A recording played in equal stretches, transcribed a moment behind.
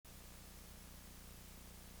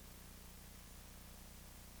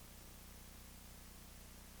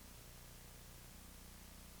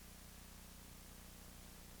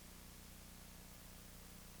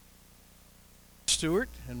Stewart,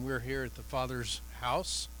 and we're here at the Father's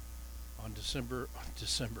house on September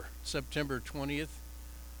 20th,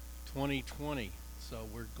 2020. So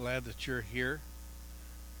we're glad that you're here,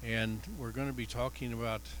 and we're going to be talking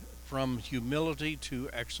about from humility to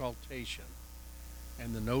exaltation.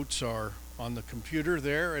 And the notes are on the computer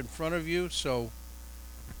there in front of you, so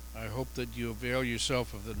I hope that you avail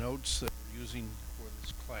yourself of the notes that we're using for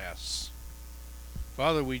this class.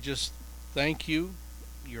 Father, we just thank you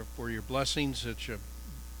for your blessings that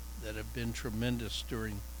have been tremendous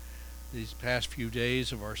during these past few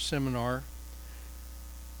days of our seminar.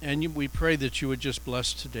 And we pray that you would just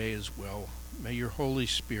bless today as well. May your Holy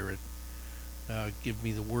Spirit give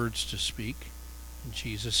me the words to speak. In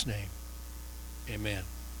Jesus' name, amen.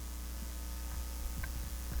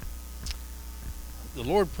 The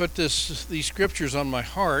Lord put these scriptures on my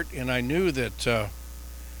heart, and I knew that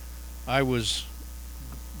I was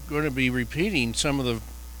going to be repeating some of the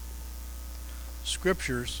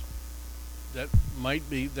scriptures that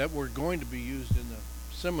were going to be used in the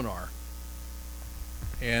seminar.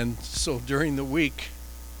 And so during the week,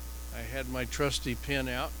 I had my trusty pen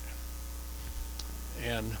out,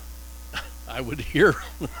 and I would hear,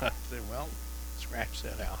 I say, well, scratch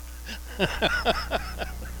that out.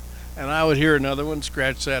 And I would hear another one,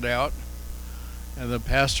 scratch that out. And the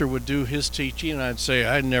pastor would do his teaching, and I'd say,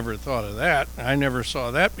 I never thought of that. I never saw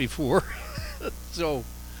that before. So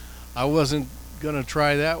I wasn't going to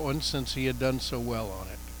try that one since he had done so well on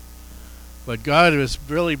it. But God has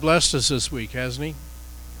really blessed us this week, hasn't he?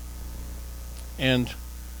 And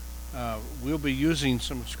we'll be using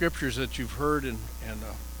some scriptures that you've heard, and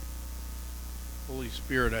Holy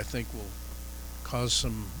Spirit, I think, will cause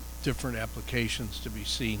some different applications to be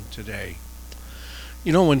seen today.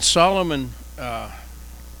 You know, when Solomon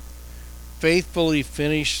faithfully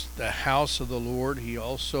finished the house of the Lord, he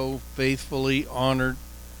also faithfully honored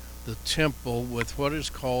the temple with what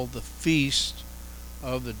is called the Feast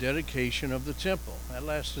of the Dedication of the Temple. That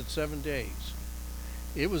lasted 7 days.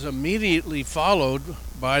 It was immediately followed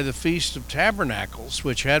by the Feast of Tabernacles,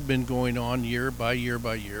 which had been going on year by year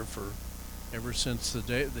by year ever since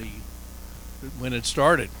when it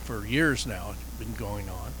started. For years now, it's been going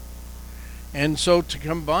on. And so to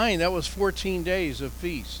combine, that was 14 days of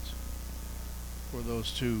feast for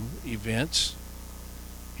those two events.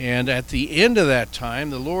 And at the end of that time,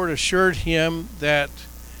 the Lord assured him that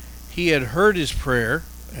he had heard his prayer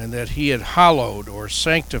and that he had hallowed or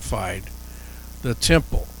sanctified the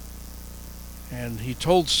temple. And he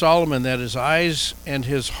told Solomon that his eyes and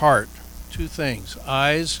his heart, two things,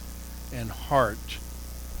 eyes and heart,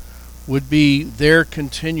 would be there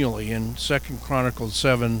continually in 2 Chronicles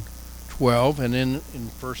 7:12 and in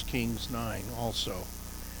 1 Kings 9 also.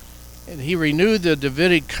 And he renewed the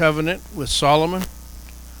Davidic covenant with Solomon,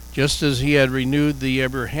 just as he had renewed the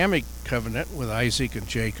Abrahamic covenant with Isaac and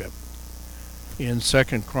Jacob in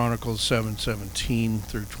 2 Chronicles 7:17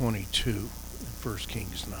 through 22 and 1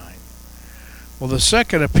 Kings 9. Well, the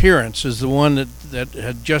second appearance is the one that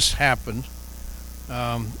had just happened,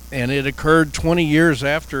 and it occurred 20 years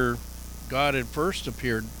after God had first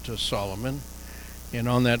appeared to Solomon. And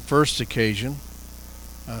on that first occasion,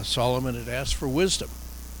 Solomon had asked for wisdom.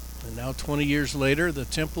 And now 20 years later, the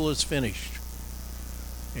temple is finished.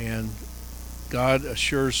 And God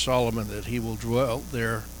assures Solomon that he will dwell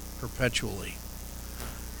there perpetually.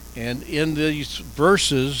 And in these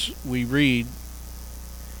verses we read,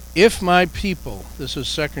 if my people, this is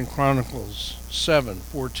 2 Chronicles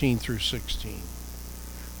 7:14 through 16,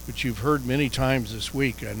 which you've heard many times this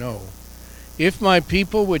week, I know. If my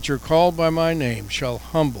people which are called by my name shall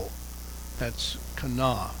humble, that's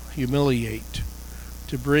kana, humiliate,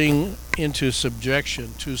 to bring into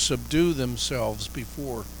subjection, to subdue themselves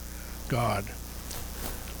before God,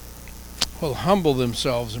 will humble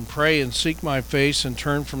themselves and pray and seek my face and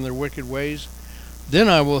turn from their wicked ways, then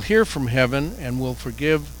I will hear from heaven and will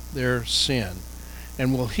forgive their sin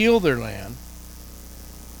and will heal their land.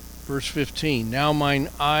 Verse 15, now mine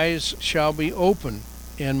eyes shall be open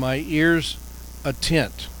and my ears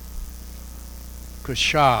attent.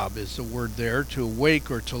 Kashab is the word there, to awake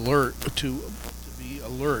or to alert, to be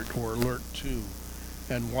alert or alert to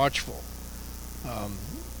and watchful.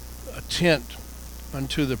 Attent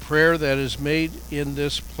unto the prayer that is made in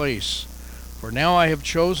this place. For now I have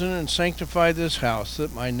chosen and sanctified this house,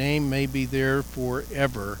 that my name may be there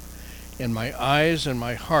forever, and my eyes and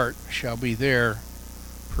my heart shall be there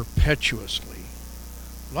perpetuously.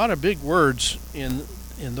 A lot of big words in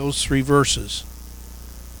those three verses.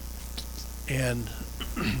 And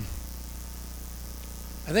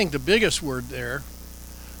I think the biggest word there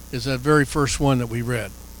is that very first one that we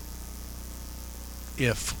read.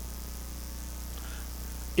 If.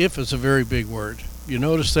 If is a very big word. You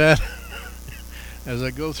notice that? As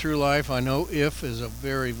I go through life, I know if is a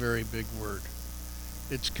very, very big word.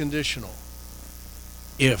 It's conditional.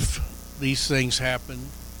 If these things happen,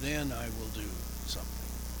 then I will do something.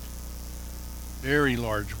 Very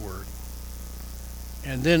large word.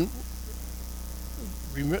 And then,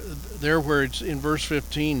 there where it's in verse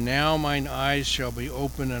 15, now mine eyes shall be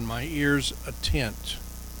open and my ears attent,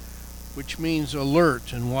 which means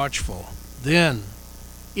alert and watchful. Then,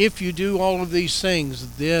 if you do all of these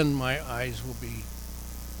things, then my eyes will be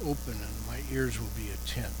open and my ears will be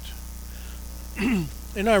attent.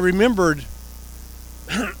 And I remembered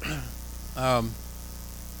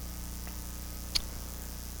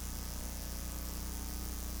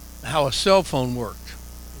how a cell phone worked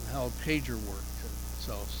and how a pager worked. And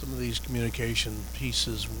so some of these communication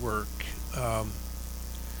pieces work.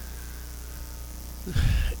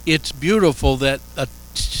 It's beautiful that a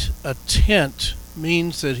tent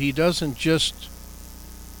means that he doesn't just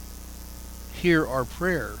hear our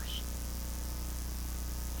prayers.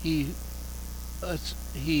 He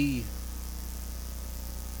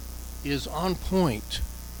is on point,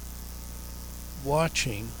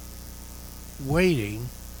 watching, waiting,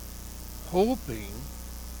 hoping,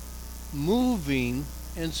 moving,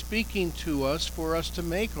 and speaking to us for us to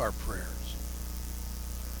make our prayers.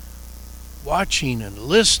 Watching and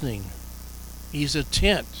listening. He's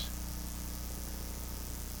attent.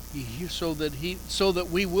 So that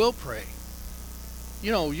we will pray.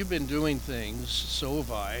 You know, you've been doing things, so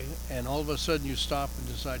have I, and all of a sudden you stop and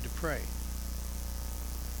decide to pray.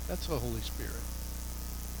 That's the Holy Spirit.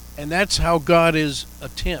 And that's how God is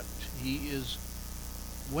attent. He is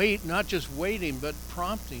not just waiting, but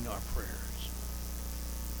prompting our prayers.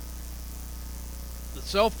 The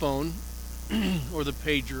cell phone, or the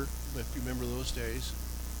pager, if you remember those days,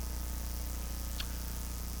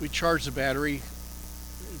 we charge the battery,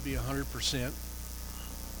 it'd be 100%.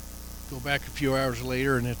 Go back a few hours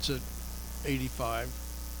later and it's at 85.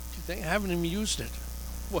 You think I haven't even used it?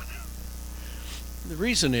 What? The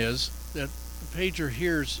reason is that the pager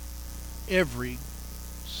hears every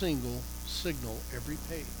single signal, every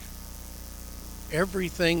page.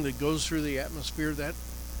 Everything that goes through the atmosphere, that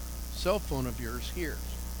cell phone of yours hears.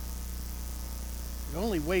 It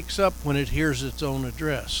only wakes up when it hears its own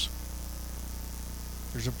address.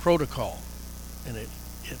 There's a protocol, and it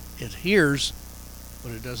hears,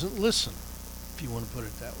 but it doesn't listen, if you want to put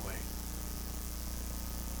it that way.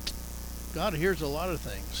 God hears a lot of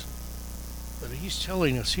things, but he's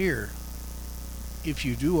telling us here, if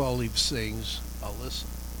you do all these things, I'll listen.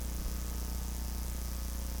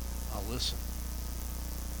 I'll listen.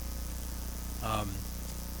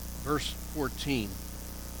 Verse 14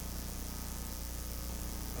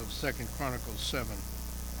 of 2 Chronicles 7,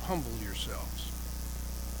 humble yourselves.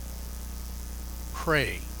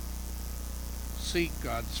 Pray. Seek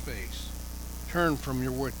God's face. Turn from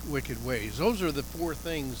your wicked ways. Those are the four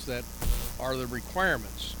things that are the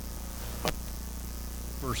requirements.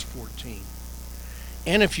 Verse 14.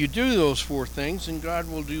 And if you do those four things, then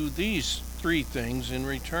God will do these three things in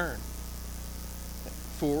return.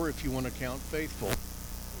 4, if you want to count faithful.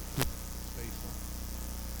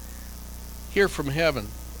 Hear from heaven.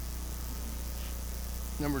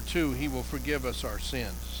 Number 2, he will forgive us our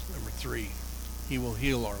sins. Number 3, he will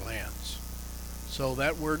heal our lands. So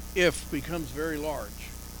that word if becomes very large.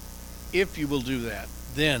 If you will do that,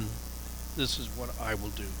 then this is what I will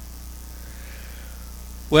do.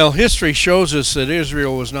 Well, history shows us that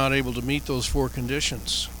Israel was not able to meet those four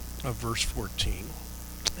conditions of verse 14.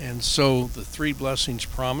 And so the three blessings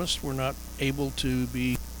promised were not able to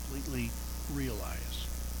be completely realized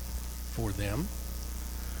for them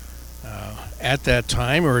at that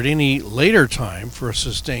time or at any later time for a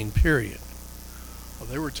sustained period. Well,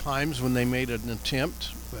 there were times when they made an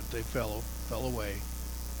attempt, but they fell away.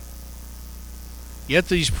 Yet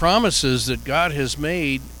these promises that God has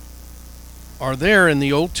made are there in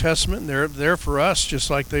the Old Testament. They're there for us just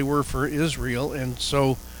like they were for Israel, and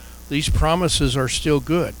so these promises are still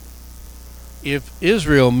good. If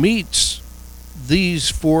Israel meets these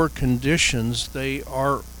four conditions, they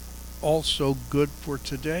are also good for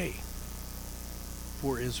today,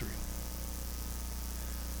 for Israel.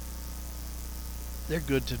 They're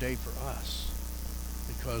good today for us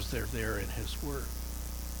because they're there in His Word.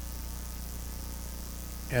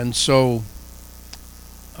 And so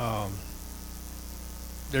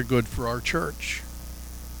they're good for our church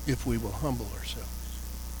if we will humble ourselves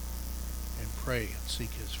and pray and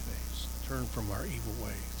seek His face, turn from our evil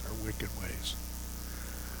ways, our wicked ways.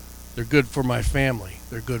 They're good for my family.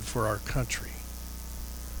 They're good for our country.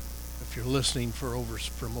 If you're listening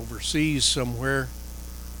from overseas somewhere,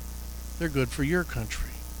 they're good for your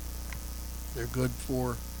country. They're good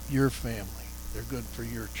for your family. They're good for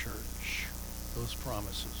your church. Those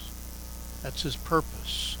promises. That's his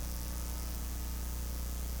purpose.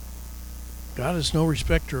 God is no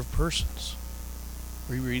respecter of persons.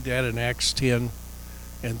 We read that in Acts 10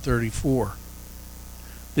 and 34.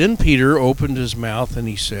 Then Peter opened his mouth and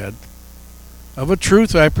he said, "Of a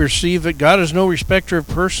truth I perceive that God is no respecter of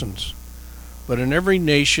persons, but in every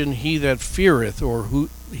nation he that feareth, or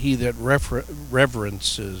he that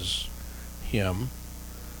reverences him,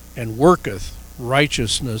 and worketh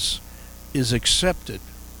righteousness is accepted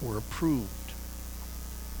or approved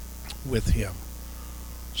with him."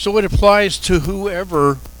 So it applies to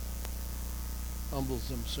whoever humbles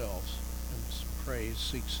themselves and prays,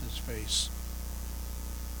 seeks his face,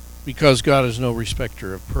 because God is no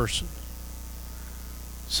respecter of persons.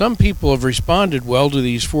 Some people have responded well to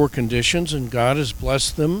these four conditions, and God has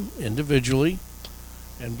blessed them individually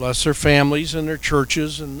and blessed their families and their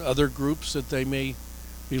churches and other groups that they may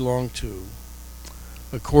belong to,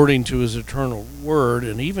 according to his eternal word.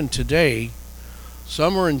 And even today,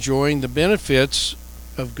 some are enjoying the benefits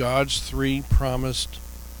of God's three promised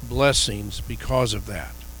blessings because of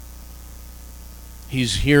that.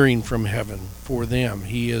 He's hearing from heaven for them.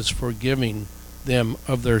 He is forgiving them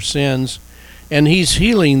of their sins, and he's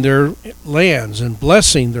healing their lands and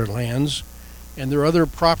blessing their lands and their other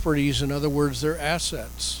properties, in other words, their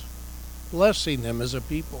assets, blessing them as a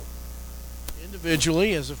people,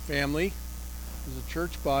 individually, as a family, as a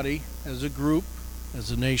church body, as a group, as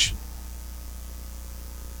a nation.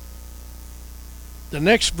 The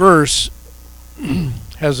next verse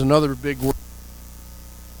has another big word.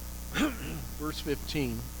 Verse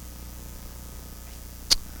 15.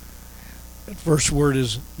 That first word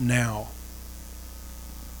is now.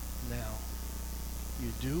 Now.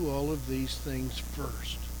 You do all of these things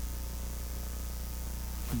first.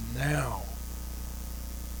 Now.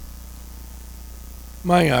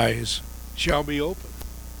 My eyes shall be open.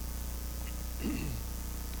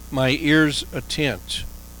 My ears attent.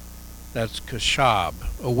 That's kashab,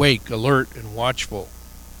 awake, alert, and watchful,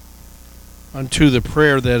 unto the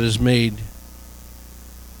prayer that is made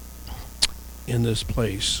in this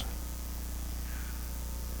place.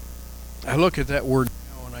 I look at that word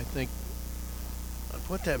now and I think,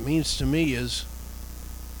 what that means to me is,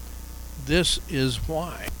 this is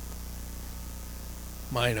why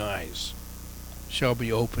mine eyes shall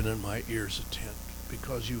be open and my ears attent,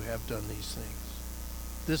 because you have done these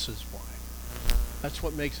things. This is why. That's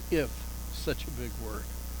what makes if such a big word.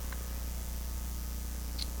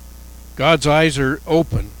 God's eyes are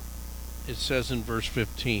open, it says in verse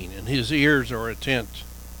 15, and his ears are attentive,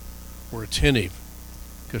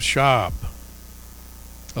 kashab,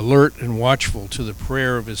 alert and watchful to the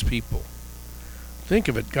prayer of his people. Think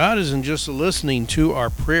of it. God isn't just listening to our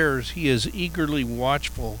prayers. He is eagerly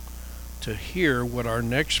watchful to hear what our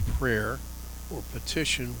next prayer or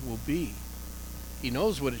petition will be. He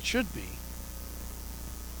knows what it should be.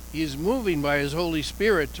 He is moving by his Holy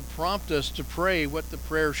Spirit to prompt us to pray what the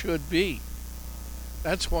prayer should be.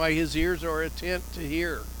 That's why his ears are attent to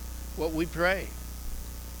hear what we pray,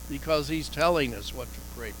 because he's telling us what to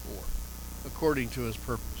pray for according to his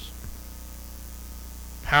purpose.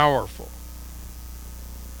 Powerful.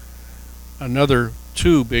 Another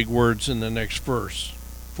two big words in the next verse.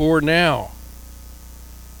 For now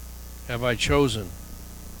have I chosen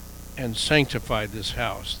and sanctified this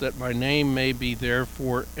house, that my name may be there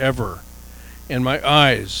forever, and my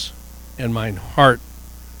eyes and mine heart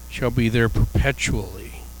shall be there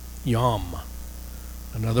perpetually. Yom.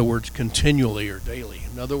 In other words, continually or daily.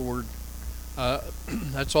 Another word,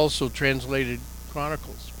 that's also translated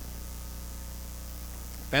Chronicles.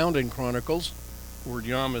 Found in Chronicles, the word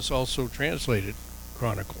Yom is also translated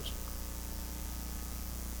Chronicles.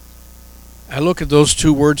 I look at those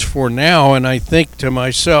two words for now and I think to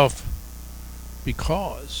myself,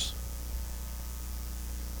 because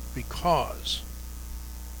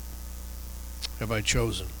have I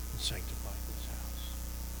chosen and sanctified this house.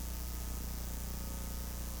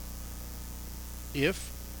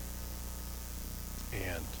 If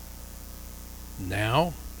and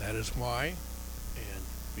now, that is why, and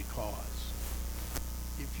because.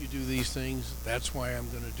 If you do these things, that's why I'm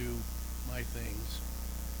going to do my things,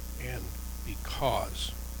 and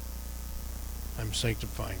because I'm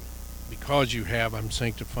sanctifying. Because you have, I'm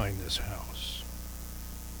sanctifying this house.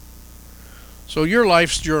 So your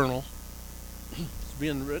life's journal is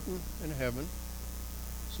being written in heaven.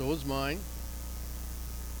 So is mine.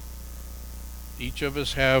 Each of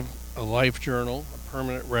us have a life journal, a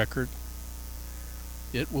permanent record.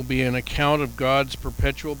 It will be an account of God's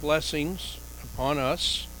perpetual blessings upon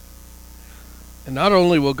us. And not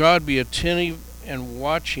only will God be attentive and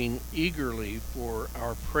watching eagerly for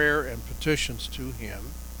our prayer and petitions to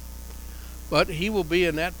him. But he will be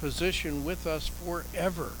in that position with us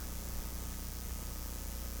forever.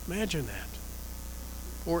 Imagine that.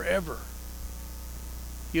 Forever.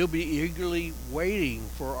 He'll be eagerly waiting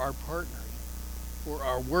for our partnering, for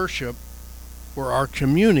our worship, for our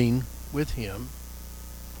communing with him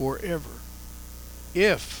forever.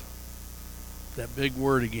 If, that big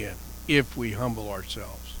word again, if we humble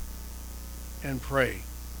ourselves and pray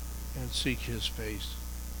and seek his face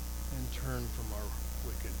and turn from our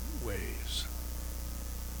wicked ways.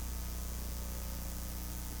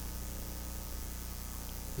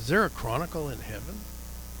 Is there a chronicle in heaven?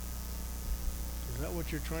 Is that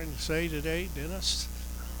what you're trying to say today, Dennis?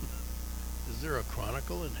 Is there a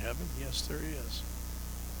chronicle in heaven? Yes, there is.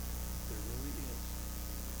 There really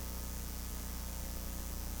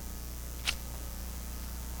is.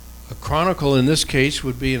 A chronicle in this case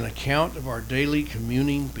would be an account of our daily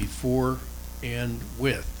communing before and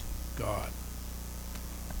with God.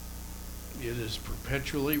 It is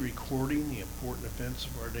perpetually recording the important events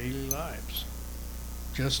of our daily lives,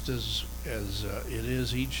 just as it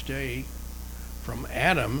is each day from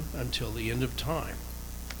Adam until the end of time.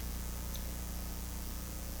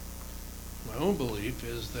 My own belief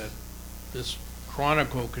is that this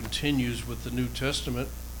chronicle continues with the New Testament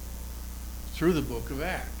through the book of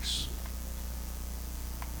Acts.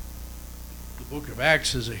 The book of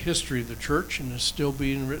Acts is a history of the church and is still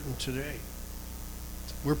being written today.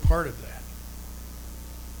 We're part of that.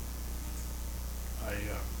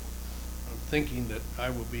 I'm thinking that I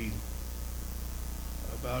will be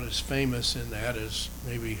about as famous in that as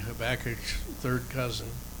maybe Habakkuk's third cousin.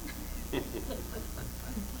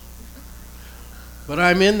 But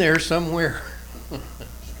I'm in there somewhere.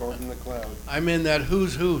 Storm in the cloud. I'm in that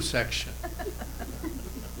who's who section.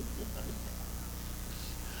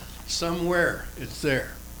 Somewhere it's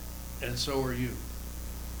there. And so are you.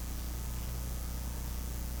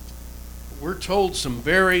 We're told some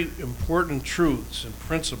very important truths and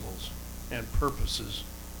principles and purposes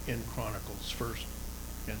in Chronicles, 1st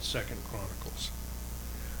and 2nd Chronicles.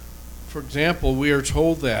 For example, we are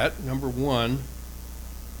told that, number one,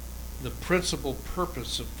 the principal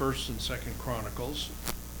purpose of 1st and 2nd Chronicles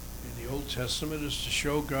in the Old Testament is to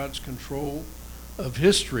show God's control of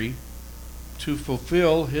history to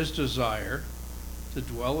fulfill his desire to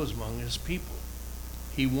dwell among his people.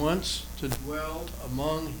 He wants to dwell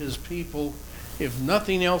among his people. If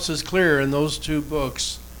nothing else is clear in those two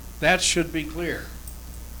books, that should be clear.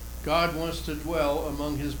 God wants to dwell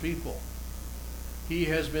among his people. He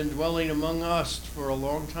has been dwelling among us for a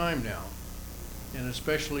long time now, and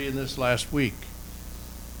especially in this last week.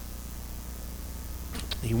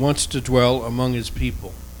 He wants to dwell among his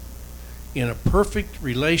people in a perfect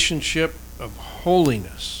relationship of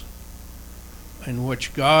holiness in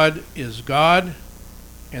which God is God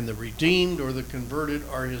and the redeemed or the converted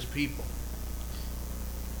are his people.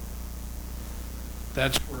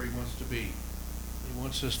 That's where he wants to be. He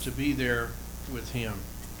wants us to be there with him.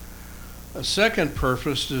 A second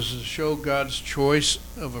purpose is to show God's choice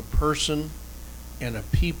of a person and a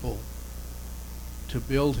people to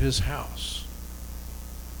build his house.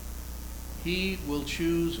 He will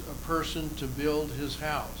choose a person to build his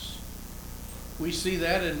house. We see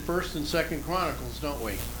that in 1st and 2nd Chronicles, don't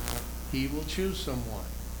we? He will choose someone.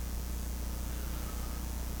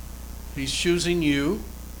 He's choosing you.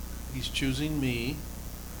 He's choosing me.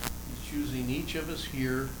 He's choosing each of us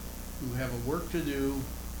here who have a work to do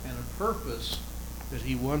and a purpose that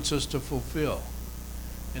he wants us to fulfill.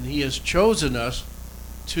 And he has chosen us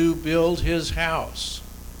to build his house.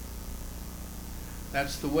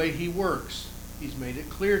 That's the way he works. He's made it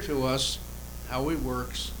clear to us how he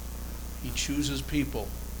works. He chooses people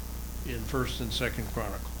in 1st and 2nd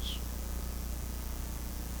Chronicles.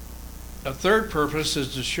 A third purpose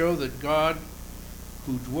is to show that God,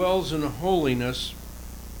 who dwells in holiness,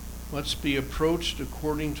 must be approached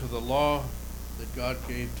according to the law that God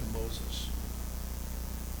gave to Moses.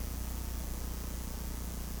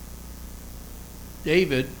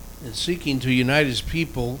 David, in seeking to unite his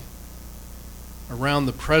people around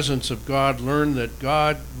the presence of God, learned that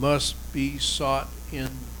God must be sought in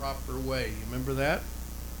the proper way. You remember that?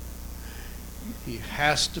 He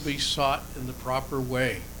has to be sought in the proper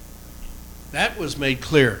way. That was made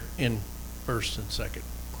clear in 1st and 2nd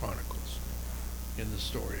Chronicles, in the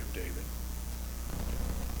story of David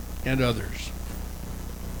and others.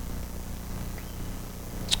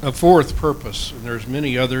 A fourth purpose, and there's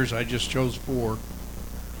many others, I just chose 4.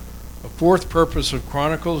 A fourth purpose of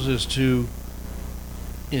Chronicles is to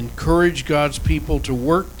encourage God's people to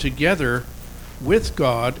work together with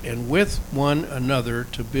God and with one another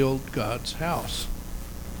to build God's house.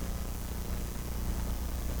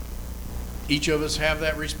 Each of us have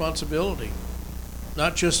that responsibility,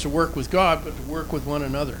 not just to work with God, but to work with one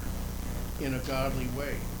another in a godly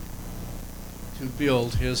way to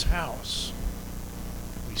build his house.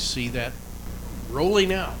 We see that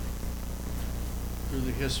rolling out through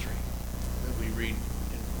the history that we read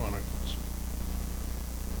in Chronicles.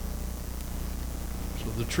 So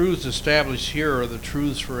the truths established here are the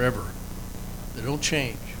truths forever. They don't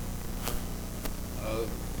change.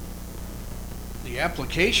 The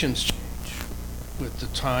applications change with the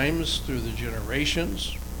times through the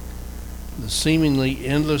generations, the seemingly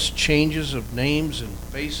endless changes of names and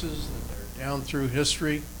faces that are down through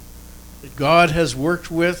history that God has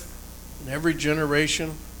worked with in every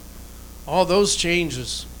generation. All those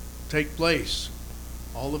changes take place.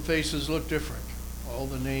 All the faces look different. All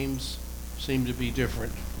the names seem to be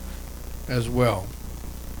different as well.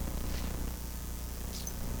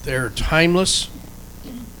 They're timeless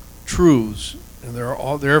truths, and they're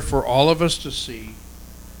all there for all of us to see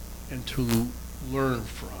and to learn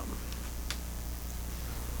from.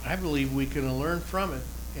 I believe we can learn from it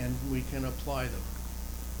and we can apply them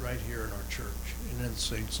right here in our church and in the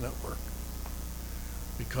Saints Network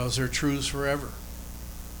because they're truths forever.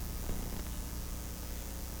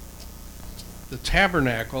 The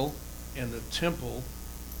tabernacle and the temple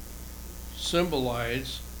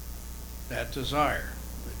symbolize that desire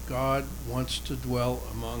that God wants to dwell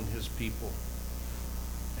among his people.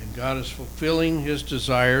 And God is fulfilling his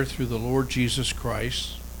desire through the Lord Jesus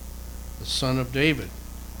Christ, the Son of David.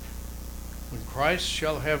 When Christ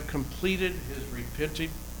shall have completed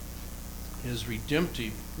his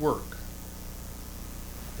redemptive work,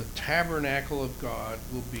 the tabernacle of God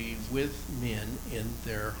will be with men in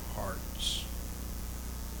their hearts,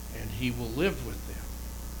 and he will live with them.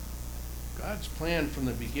 God's plan from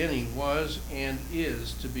the beginning was and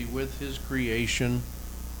is to be with his creation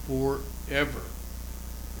forever.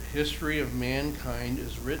 The history of mankind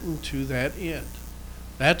is written to that end.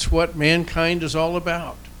 That's what mankind is all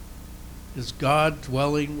about, is God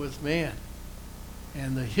dwelling with man.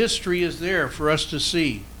 And the history is there for us to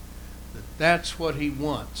see that that's what he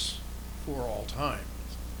wants for all time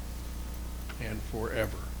and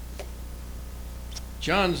forever.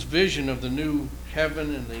 John's vision of the new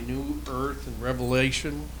heaven and the new earth in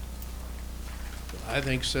Revelation, I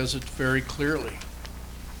think, says it very clearly.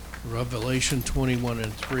 Revelation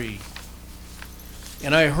 21:3.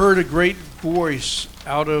 And I heard a great voice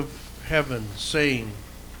out of heaven saying,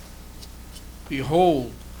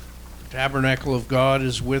 Behold, the tabernacle of God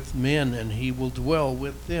is with men, and he will dwell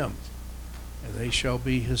with them, and they shall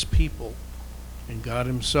be his people, and God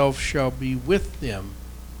himself shall be with them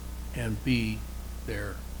and be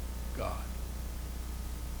their God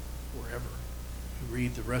forever. We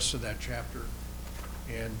read the rest of that chapter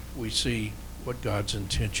and we see what God's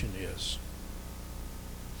intention is.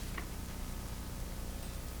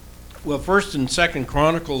 Well, 1st and 2nd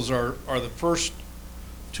Chronicles are the first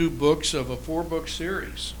two books of a 4-book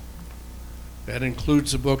series. That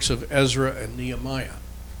includes the books of Ezra and Nehemiah.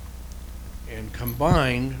 And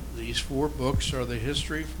combined, these 4 books are the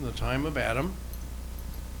history from the time of Adam,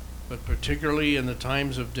 but particularly in the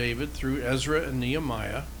times of David through Ezra and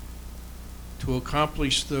Nehemiah, to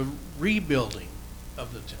accomplish the rebuilding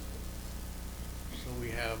of the temple. So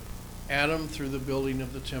we have Adam through the building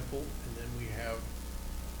of the temple, and then we have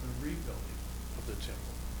the rebuilding of the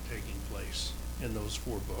temple taking place in those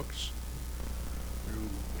 4 books through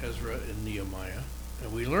Ezra and Nehemiah.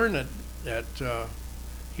 And we learn that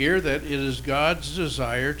here that it is God's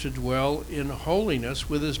desire to dwell in holiness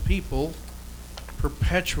with his people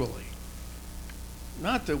perpetually.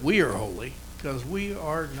 Not that we are holy, because we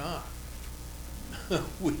are not.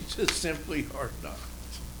 We just simply are not,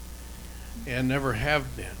 and never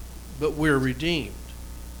have been. But we're redeemed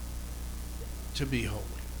to be holy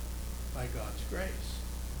by God's grace.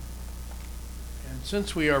 And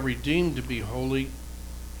since we are redeemed to be holy,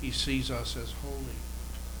 he sees us as holy.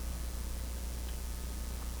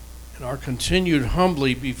 And our continued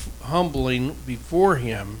humbling before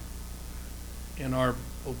him and our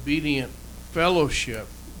obedient fellowship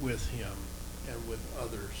with him and with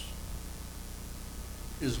others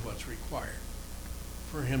is what's required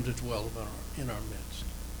for him to dwell in our midst.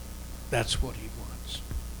 That's what he wants.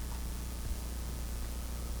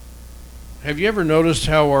 Have you ever noticed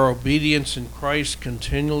how our obedience in Christ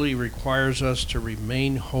continually requires us to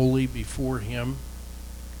remain holy before him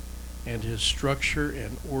and his structure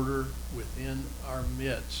and order within our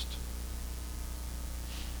midst?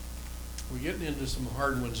 We're getting into some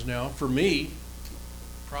hard ones now. For me,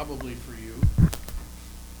 probably for you.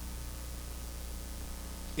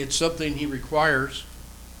 It's something he requires.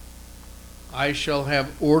 I shall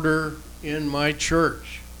have order in my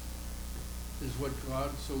church, is what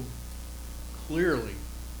God so clearly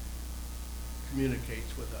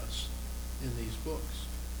communicates with us in these books.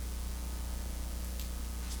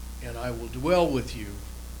 And I will dwell with you,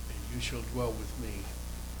 and you shall dwell with me,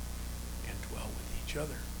 and dwell with each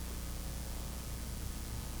other.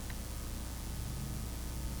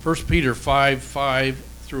 1 Peter 5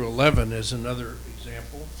 through 11 is another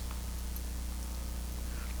example.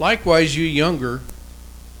 Likewise, you younger,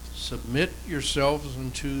 submit yourselves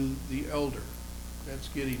unto the elder. That's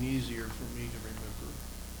getting easier for me to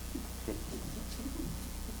remember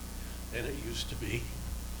than it used to be.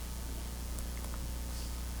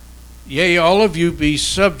 Yea, all of you be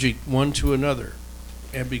subject one to another,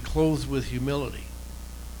 and be clothed with humility.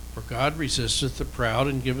 For God resisteth the proud,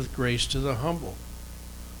 and giveth grace to the humble.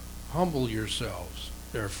 Humble yourselves,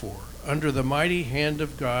 therefore, under the mighty hand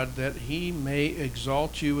of God, that he may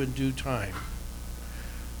exalt you in due time,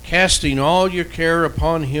 casting all your care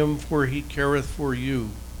upon him, for he careth for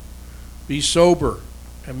you. Be sober.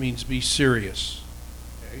 That means be serious.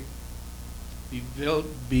 Okay?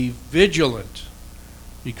 Be vigilant,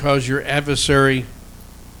 because your adversary,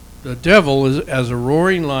 the devil, is as a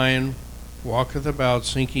roaring lion, walketh about,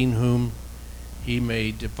 seeking whom he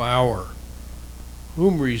may devour.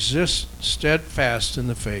 Whom resist steadfast in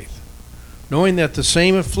the faith, knowing that the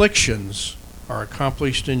same afflictions are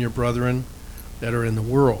accomplished in your brethren that are in the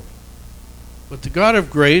world. But the God of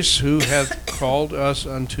grace, who hath called us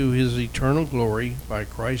unto his eternal glory by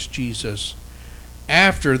Christ Jesus,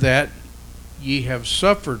 after that ye have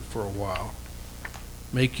suffered for a while,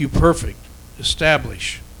 make you perfect,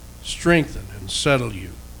 establish, strengthen, and settle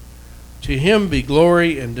you. To him be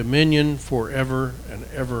glory and dominion forever and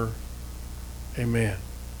ever. Amen.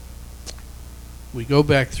 We go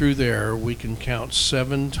back through there, we can count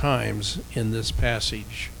 7 times in this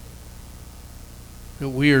passage that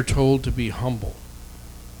we are told to be humble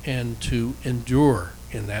and to endure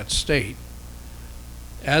in that state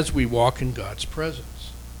as we walk in God's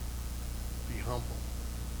presence. Be humble.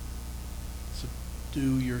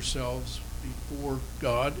 Subdue yourselves before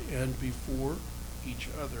God and before each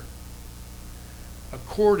other,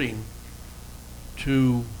 according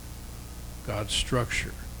to God's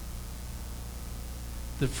structure.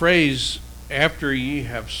 The phrase, after ye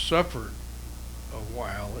have suffered a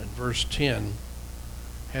while, in verse 10,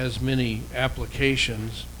 has many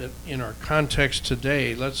applications. That in our context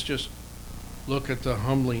today, let's just look at the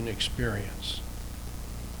humbling experience.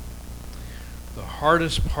 The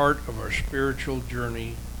hardest part of our spiritual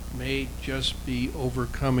journey may just be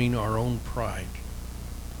overcoming our own pride.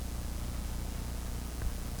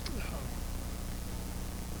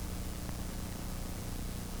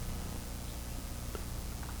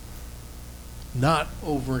 Not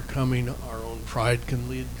overcoming our own pride can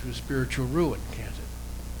lead to spiritual ruin, can't it?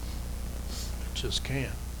 It just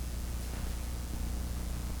can.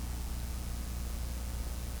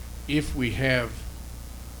 If we have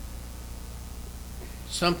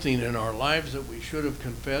something in our lives that we should have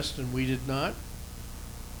confessed and we did not,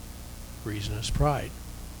 reason is pride.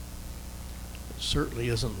 It certainly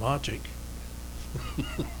isn't logic.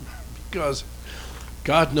 Because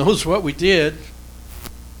God knows what we did.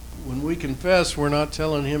 When we confess, we're not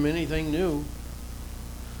telling him anything new.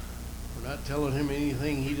 We're not telling him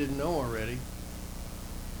anything he didn't know already.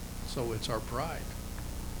 So it's our pride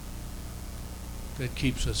that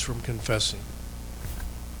keeps us from confessing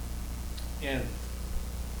and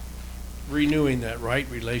renewing that right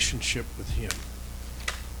relationship with him.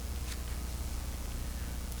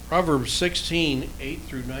 Proverbs 16:8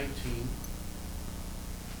 through 19.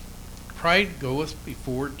 Pride goeth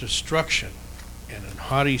before destruction, and an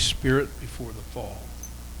haughty spirit before the fall.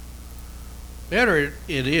 Better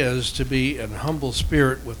it is to be an humble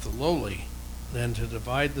spirit with the lowly than to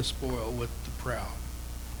divide the spoil with the proud.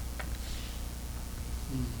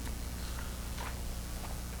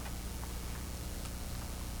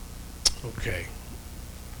 Okay.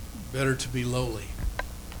 Better to be lowly.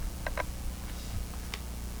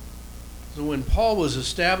 So when Paul was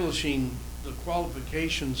establishing the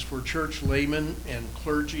qualifications for church laymen and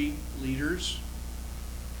clergy leaders,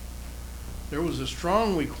 there was a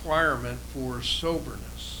strong requirement for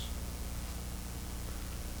soberness,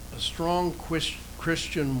 a strong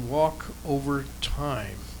Christian walk over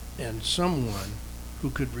time, and someone who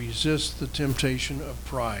could resist the temptation of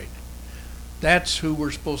pride. That's who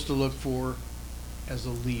we're supposed to look for as a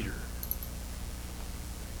leader.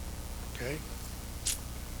 Okay?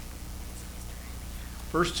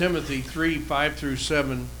 1 Timothy 3:5 through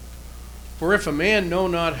 7. For if a man know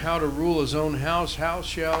not how to rule his own house, how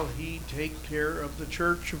shall he take care of the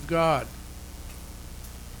church of God?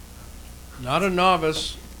 Not a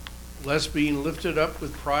novice, lest being lifted up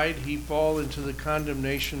with pride he fall into the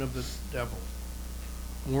condemnation of the devil.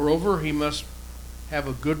 Moreover, he must have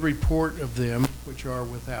a good report of them which are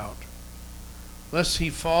without, lest he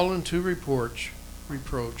fall into reproach,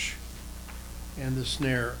 and the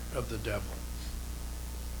snare of the devil.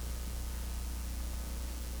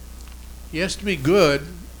 He has to be good.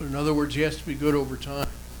 In other words, he has to be good over time.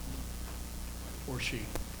 Or she.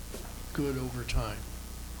 Good over time.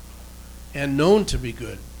 And known to be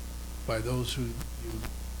good by those who view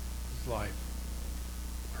his life,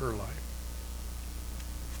 her life.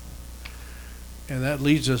 And that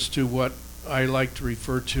leads us to what I like to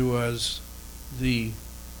refer to as the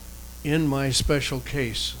in my special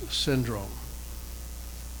case syndrome.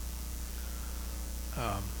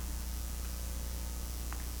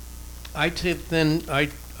 I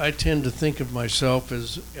tend to think of myself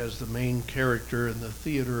as the main character in the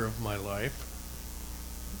theater of my life.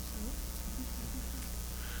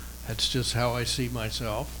 That's just how I see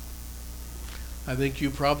myself. I think you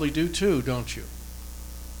probably do too, don't you?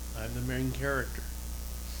 I'm the main character.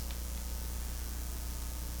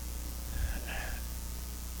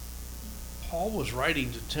 Paul was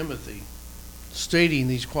writing to Timothy, stating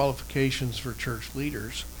these qualifications for church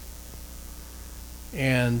leaders,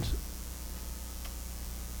 and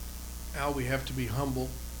how we have to be humble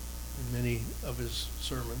in many of his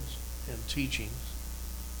sermons and teachings.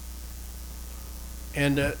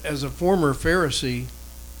 And as a former Pharisee,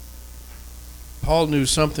 Paul knew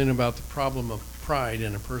something about the problem of pride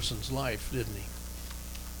in a person's life, didn't he?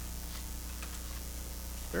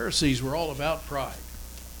 Pharisees were all about pride.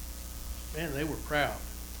 Man, they were proud.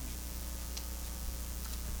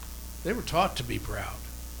 They were taught to be proud,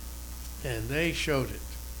 and they showed it.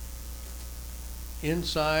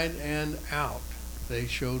 Inside and out, they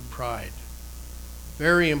showed pride.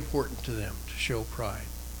 Very important to them to show pride.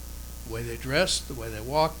 The way they dressed, the way they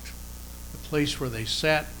walked, the place where they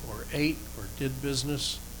sat or ate or did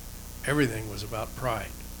business, everything was about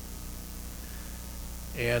pride.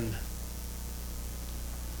 And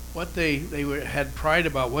what they had pride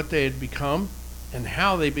about what they had become and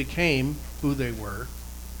how they became who they were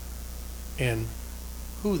and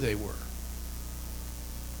who they were.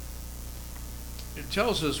 It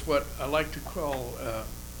tells us what I like to call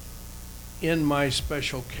in my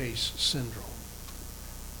special case syndrome.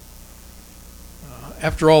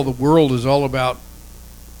 After all, the world is all about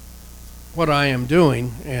what I am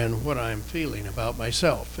doing and what I am feeling about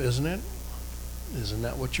myself, isn't it? Isn't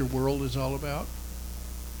that what your world is all about?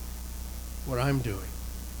 What I'm doing,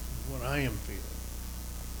 what I am feeling.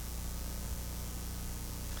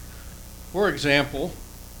 For example,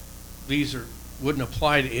 these wouldn't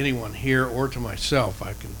apply to anyone here or to myself,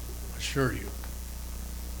 I can assure you.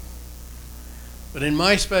 But in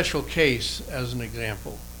my special case, as an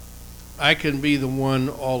example, I can be the one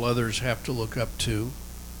all others have to look up to.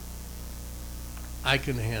 I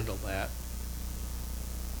can handle that.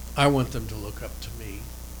 I want them to look up to me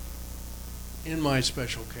in my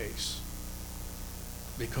special case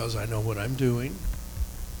because I know what I'm doing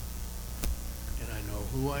and I know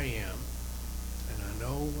who I am and I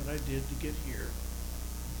know what I did to get here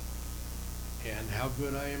and how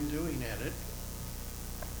good I am doing at it.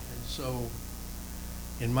 And so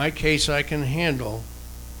in my case, I can handle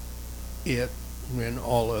it when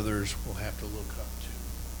all others will have to look up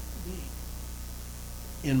to me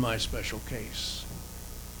in my special case.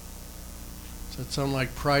 Does that sound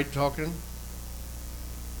like pride talking?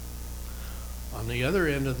 On the other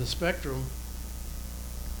end of the spectrum,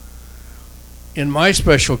 in my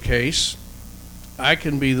special case, I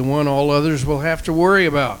can be the one all others will have to worry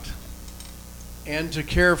about and to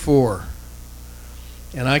care for.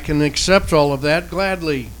 And I can accept all of that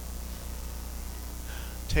gladly.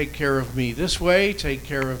 Take care of me this way, take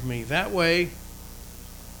care of me that way,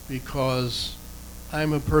 because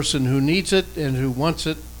I'm a person who needs it and who wants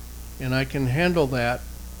it, and I can handle that.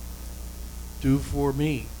 Do for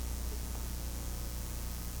me.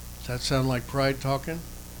 Does that sound like pride talking?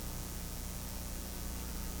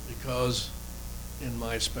 Because in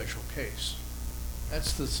my special case.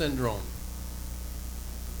 That's the syndrome.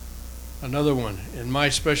 Another one, in my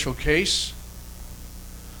special case,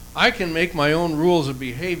 I can make my own rules of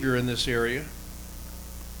behavior in this area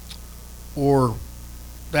or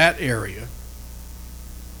that area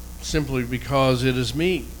simply because it is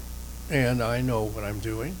me and I know what I'm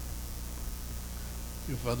doing.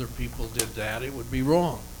 If other people did that, it would be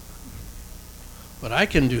wrong. But I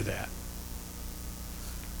can do that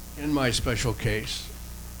in my special case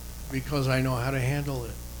because I know how to handle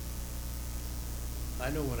it. I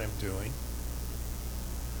know what I'm doing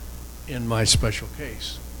in my special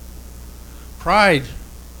case. Pride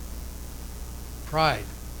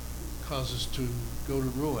causes to go to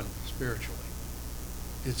ruin spiritually.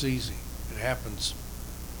 It's easy. It happens.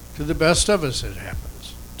 To the best of us, it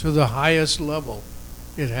happens. To the highest level,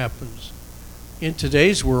 it happens. In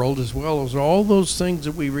today's world, as well as all those things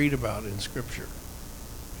that we read about in Scripture.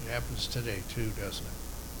 It happens today too, doesn't it?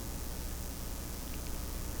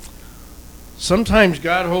 Sometimes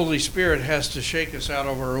God, Holy Spirit, has to shake us out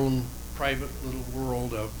of our own private little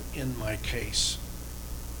world of, in my case.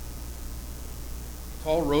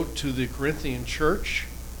 Paul wrote to the Corinthian church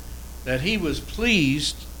that he was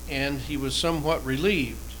pleased and he was somewhat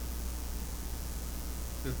relieved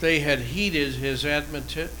that they had heeded his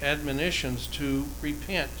admonitions to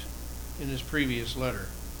repent in his previous letter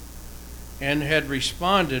and had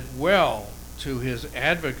responded well to his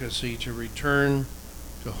advocacy to return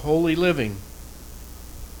to holy living.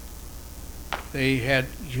 They had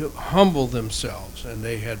humbled themselves and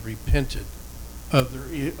they had repented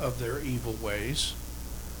of their evil ways,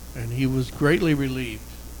 and he was greatly relieved,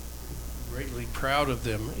 greatly proud of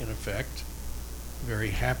them, in effect,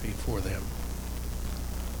 very happy for them.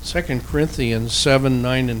 2 Corinthians 7,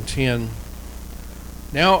 9, and 10.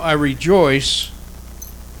 Now I rejoice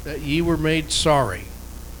that ye were made sorry,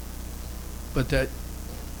 but that,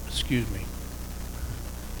 excuse me,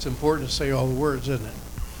 it's important to say all the words, isn't it?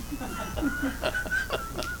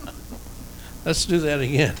 Let's do that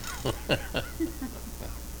again.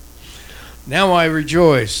 Now I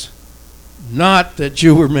rejoice, not that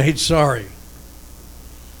you were made sorry,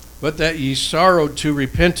 but that ye sorrowed to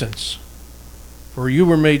repentance. For you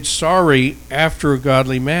were made sorry after a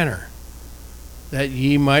godly manner, that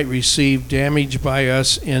ye might receive damage by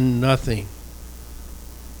us in nothing.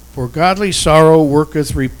 For godly sorrow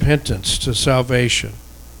worketh repentance to salvation,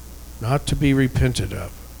 not to be repented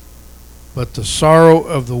of. But the sorrow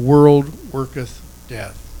of the world worketh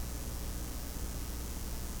death.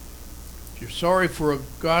 If you're sorry for a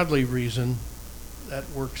godly reason, that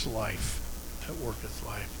works life. That worketh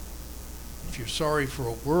life. If you're sorry for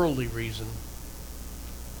a worldly reason,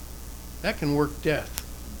 that can work death.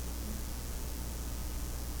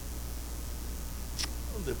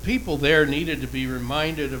 The people there needed to be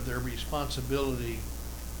reminded of their responsibility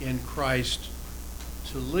in Christ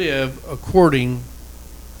to live according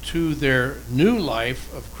to their new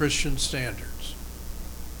life of Christian standards.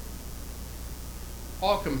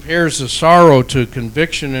 Paul compares the sorrow to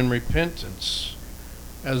conviction and repentance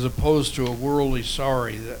as opposed to a worldly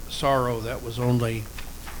sorrow that was only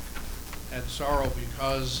had sorrow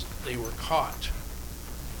because they were caught,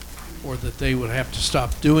 or that they would have to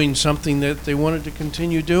stop doing something that they wanted to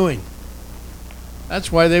continue doing.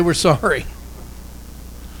 That's why they were sorry.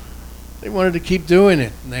 They wanted to keep doing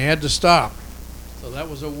it, and they had to stop. So that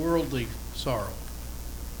was a worldly sorrow.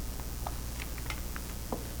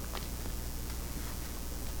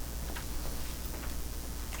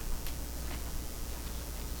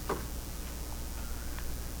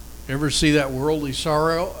 Ever see that worldly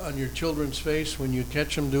sorrow on your children's face when you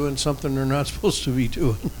catch them doing something they're not supposed to be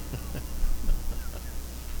doing?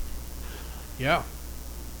 Yeah.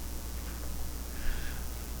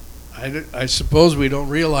 I suppose we don't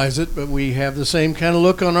realize it, but we have the same kind of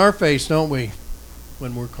look on our face, don't we,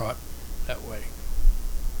 when we're caught that way?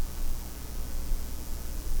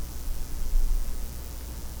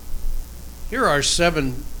 Here are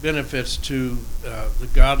 7 benefits to the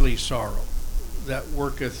godly sorrow that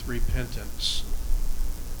worketh repentance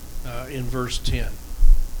in verse 10.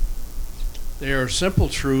 They are simple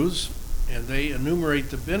truths, and they enumerate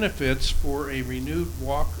the benefits for a renewed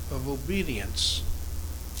walk of obedience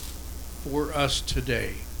for us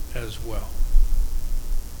today as well.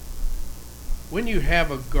 When you have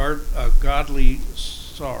a godly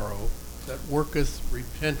sorrow that worketh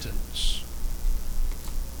repentance,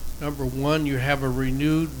 number 1, you have a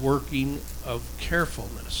renewed working of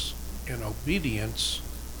carefulness and obedience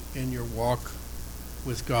in your walk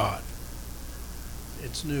with God.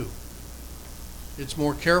 It's new. It's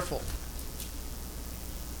more careful.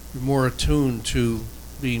 You're more attuned to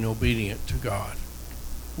being obedient to God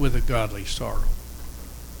with a godly sorrow.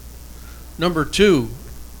 Number 2,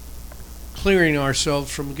 clearing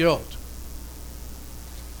ourselves from guilt.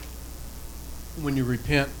 When you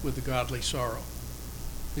repent with a godly sorrow,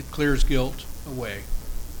 it clears guilt away.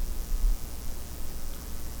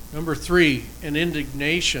 Number 3, an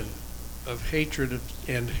indignation of hatred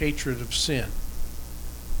of sin.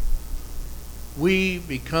 We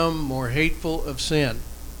become more hateful of sin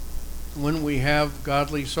when we have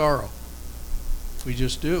godly sorrow. We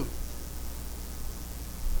just do.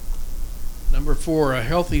 Number 4, a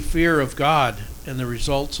healthy fear of God and the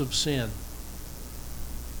results of sin.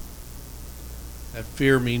 That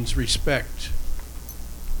fear means respect.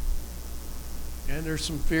 And there's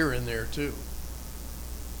some fear in there too.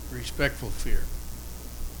 Respectful fear.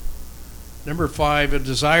 Number 5, a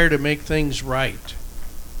desire to make things right.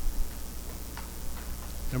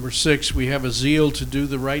 Number 6, we have a zeal to do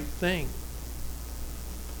the right thing.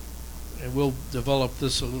 And we'll develop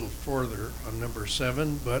this a little further on number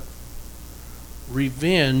 7, but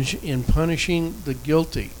revenge in punishing the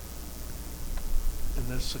guilty. In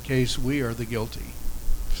this case, we are the guilty.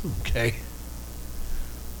 Okay.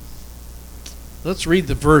 Let's read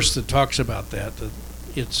the verse that talks about that.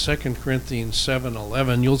 It's 2 Corinthians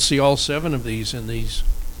 7:11. You'll see all 7 of these in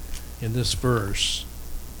this verse.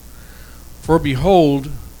 For behold,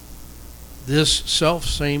 this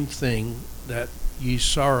selfsame thing that ye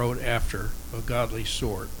sorrowed after, a godly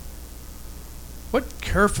sort, what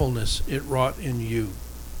carefulness it wrought in you,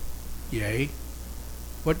 yea,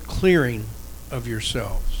 what clearing of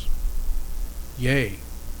yourselves, yea,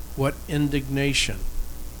 what indignation,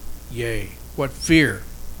 yea, what fear,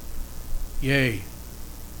 yea,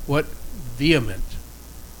 what vehement,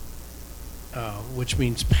 which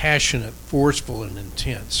means passionate, forceful, and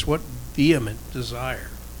intense, what vehement desire,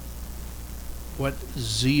 what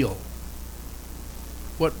zeal,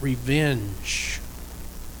 what revenge.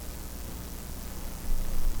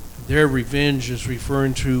 Their revenge is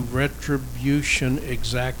referring to retribution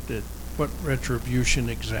exacted. What retribution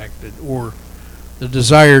exacted? Or the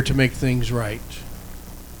desire to make things right.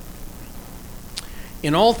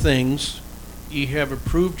 In all things, ye have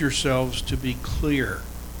approved yourselves to be clear.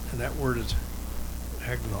 And that word is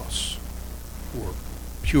agnos, or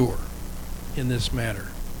pure, in this matter.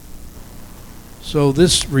 So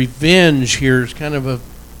this revenge here is kind of a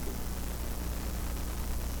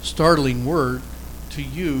startling word to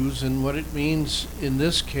use, and what it means in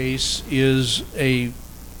this case is a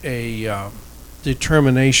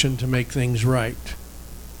determination to make things right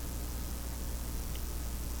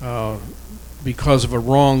because of a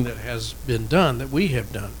wrong that has been done, that we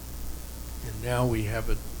have done. And now we have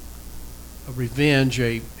a revenge,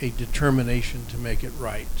 a determination to make it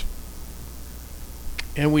right.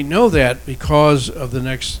 And we know that because of the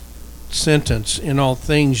next sentence, in all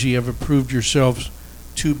things ye have approved yourselves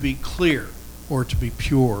to be clear, or to be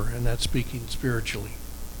pure, and that's speaking spiritually.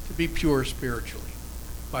 To be pure spiritually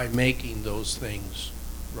by making those things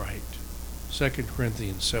right. 2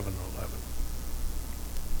 Corinthians 7:11.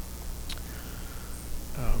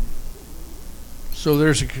 So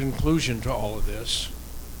there's a conclusion to all of this.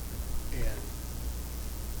 And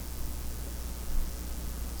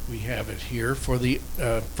we have it here for the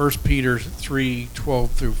 1 Peter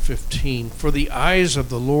 3:12 through 15. For the eyes of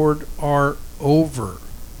the Lord are over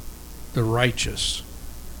the righteous,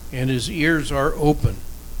 and his ears are open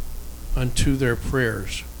unto their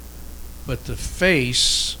prayers. But the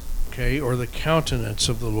face, or the countenance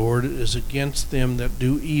of the Lord is against them that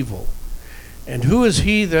do evil. And who is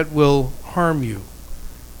he that will harm you,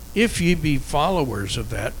 if ye be followers of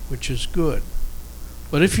that which is good?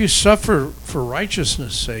 But if you suffer for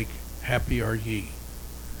righteousness' sake, happy are ye.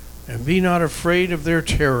 And be not afraid of their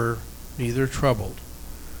terror, neither troubled,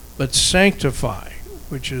 but sanctify,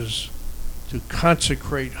 which is to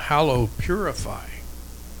consecrate, hallow, purify.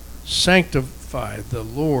 Sanctify the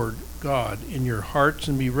Lord God in your hearts,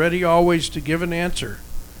 and be ready always to give an answer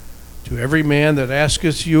to every man that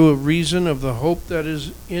asketh you a reason of the hope that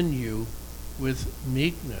is in you, with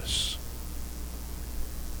meekness,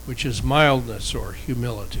 which is mildness or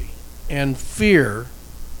humility, and fear,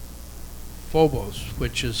 phobos,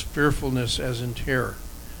 which is fearfulness as in terror.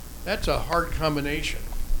 That's a hard combination.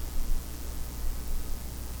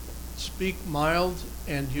 Speak mild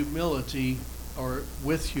and humility, or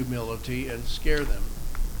with humility, and scare them.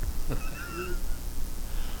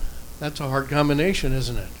 That's a hard combination,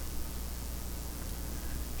 isn't it?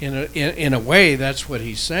 In a way, that's what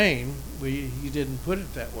he's saying. He didn't put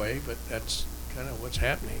it that way, but that's kind of what's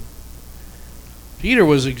happening. Peter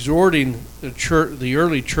was exhorting the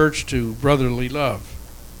early church to brotherly love,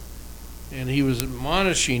 and he was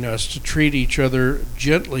admonishing us to treat each other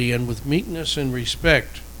gently and with meekness and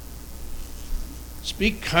respect.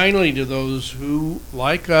 Speak kindly to those who,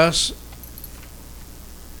 like us,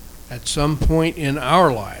 at some point in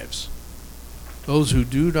our lives, those who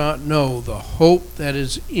do not know the hope that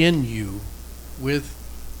is in you, with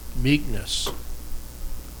meekness.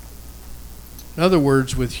 In other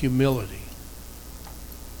words, with humility,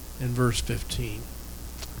 in verse 15.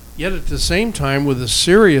 Yet at the same time, with a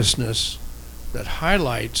seriousness that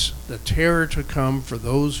highlights the terror to come for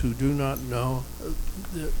those who do not know,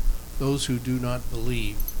 those who do not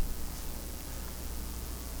believe.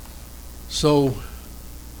 So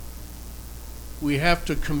we have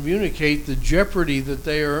to communicate the jeopardy that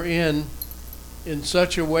they are in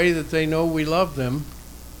such a way that they know we love them.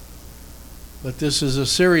 But this is a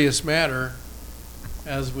serious matter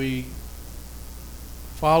as we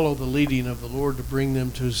follow the leading of the Lord to bring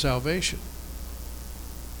them to salvation.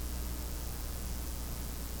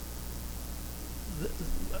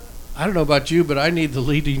 I don't know about you, but I need the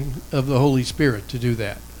leading of the Holy Spirit to do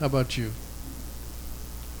that. How about you?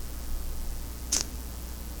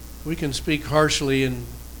 We can speak harshly and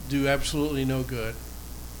do absolutely no good.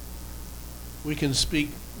 We can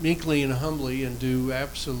speak meekly and humbly and do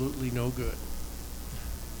absolutely no good.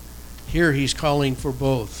 Here he's calling for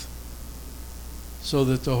both, so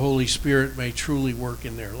that the Holy Spirit may truly work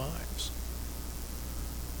in their lives.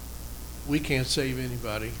 We can't save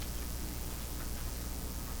anybody,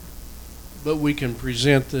 but we can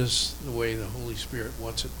present this the way the Holy Spirit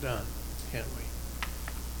wants it done, can't we?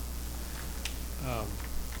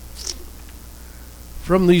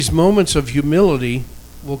 From these moments of humility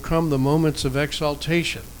will come the moments of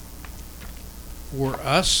exaltation. For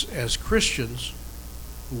us as Christians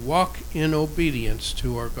who walk in obedience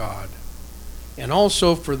to our God, and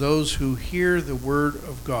also for those who hear the word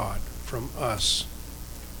of God from us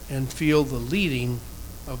and feel the leading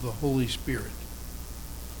of the Holy Spirit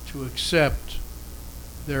to accept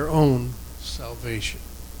their own salvation.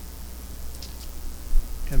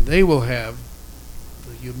 And they will have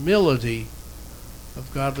the humility of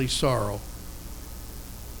godly sorrow,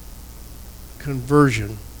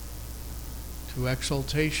 conversion to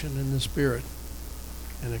exaltation in the Spirit,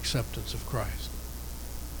 and acceptance of Christ,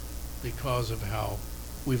 because of how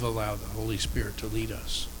we've allowed the Holy Spirit to lead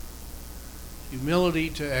us. Humility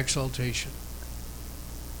to exaltation.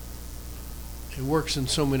 It works in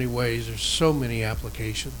so many ways. There's so many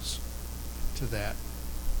applications to that.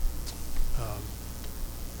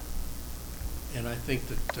 And I think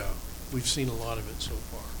that we've seen a lot of it so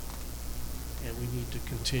far. And we need to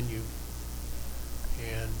continue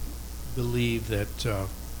and believe that that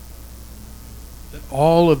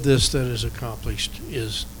all of this that is accomplished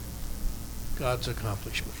is God's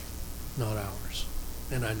accomplishment, not ours.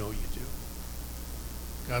 And I know you do.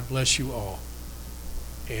 God bless you all.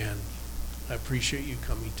 And I appreciate you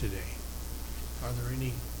coming today. Are there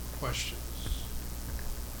any questions?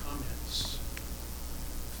 Comments?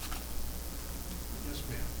 Yes,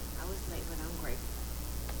 ma'am. I was late, but I'm grateful.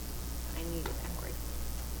 I needed that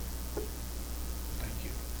grateful. Thank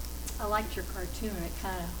you. I liked your cartoon. It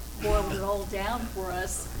kind of boiled it all down for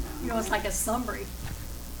us. You know, it's like a summary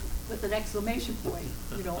with an exclamation point,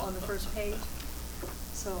 you know, on the first page.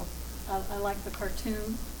 So I like the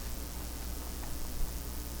cartoon.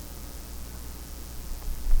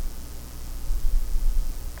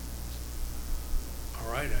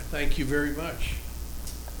 All right, I thank you very much.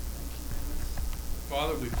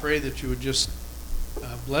 Father, we pray that you would just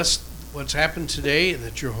bless what's happened today, and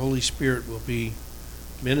that your Holy Spirit will be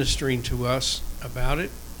ministering to us about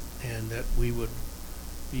it, and that we would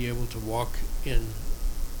be able to walk in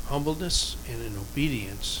humbleness and in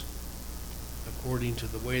obedience according to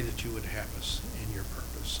the way that you would have us in your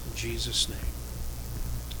purpose. In Jesus' name,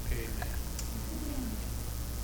 amen.